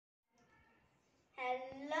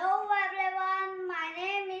Hello everyone, my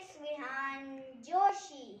name is Vihaan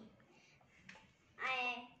Joshi.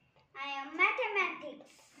 I am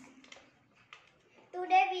mathematics.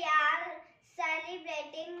 Today we are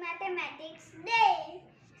celebrating Mathematics Day.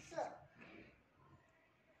 So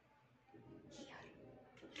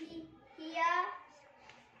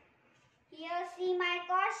here see my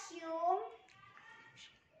costume.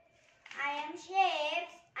 I am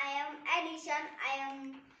shapes, I am addition, I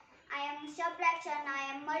am subtraction,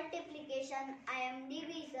 I am multiplication, I am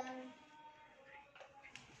division.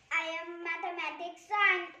 I am mathematics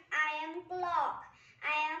and I am clock.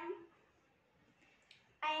 I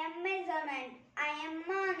am measurement. I am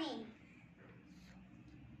money.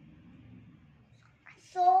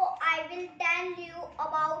 So I will tell you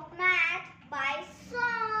about math by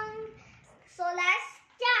song. So let's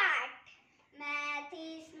start. Math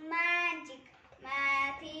is magic.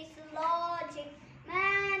 Math is logic.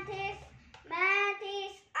 Math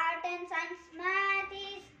is art and science. Math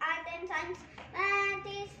is art and science. Math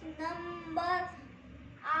is numbers.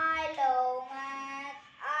 I love math.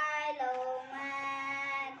 I love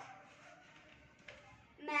math.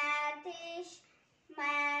 Math is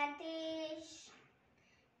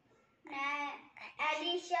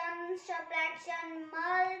addition, subtraction,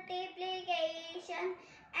 multiplication,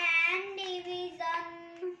 and division.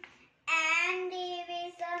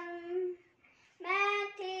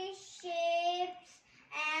 Math is shapes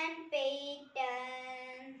and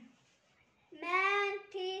pattern.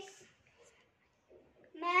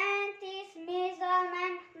 Math is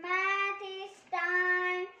measurement. Math is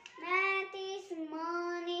time. Math is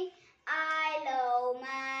money. I love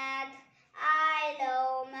math. I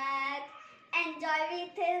love math. Enjoy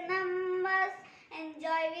with numbers.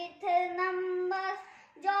 Enjoy with numbers.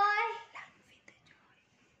 Joy.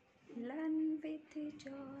 Learn with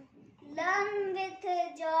joy. Learn with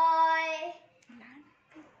joy.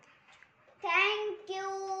 Thank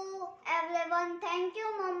you everyone. Thank you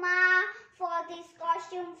Mama for this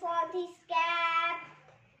costume, for this cap.